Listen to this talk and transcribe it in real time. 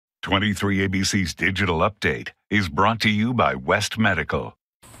23ABC's digital update is brought to you by West Medical.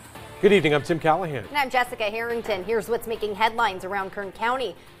 Good evening, I'm Tim Callahan. And I'm Jessica Harrington. Here's what's making headlines around Kern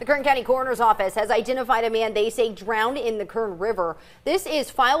County. The Kern County Coroner's Office has identified a man they say drowned in the Kern River. This is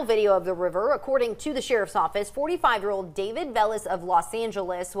file video of the river. According to the Sheriff's Office, 45-year-old David Velas of Los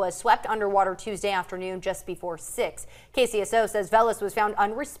Angeles was swept underwater Tuesday afternoon just before 6. KCSO says Velas was found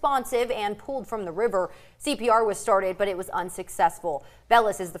unresponsive and pulled from the river. CPR was started, but it was unsuccessful.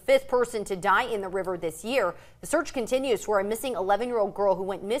 Velas is the 5th person to die in the river this year. The search continues for a missing 11-year-old girl who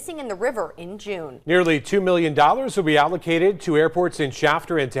went missing in the river in June. Nearly $2 million will be allocated to airports in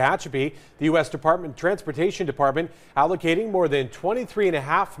Shafter and Tehachapi. The U.S. Transportation Department allocating more than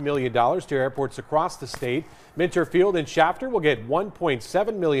 $23.5 million to airports across the state. Minter Field and Shafter will get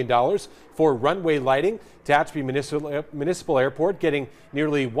 $1.7 million for runway lighting. Tehachapi Municipal Airport getting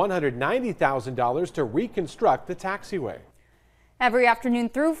nearly $190,000 to reconstruct the taxiway. Every afternoon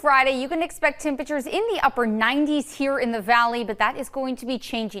through Friday, you can expect temperatures in the upper 90s here in the valley, but that is going to be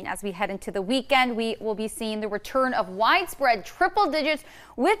changing as we head into the weekend. We will be seeing the return of widespread triple digits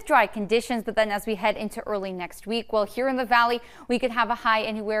with dry conditions, but then as we head into early next week, well, here in the valley, we could have a high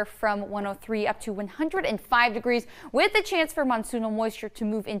anywhere from 103 up to 105 degrees with the chance for monsoonal moisture to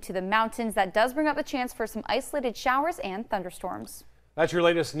move into the mountains. That does bring up the chance for some isolated showers and thunderstorms. That's your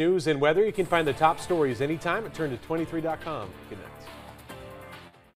latest news and weather. You can find the top stories anytime at turn23.com. Good night.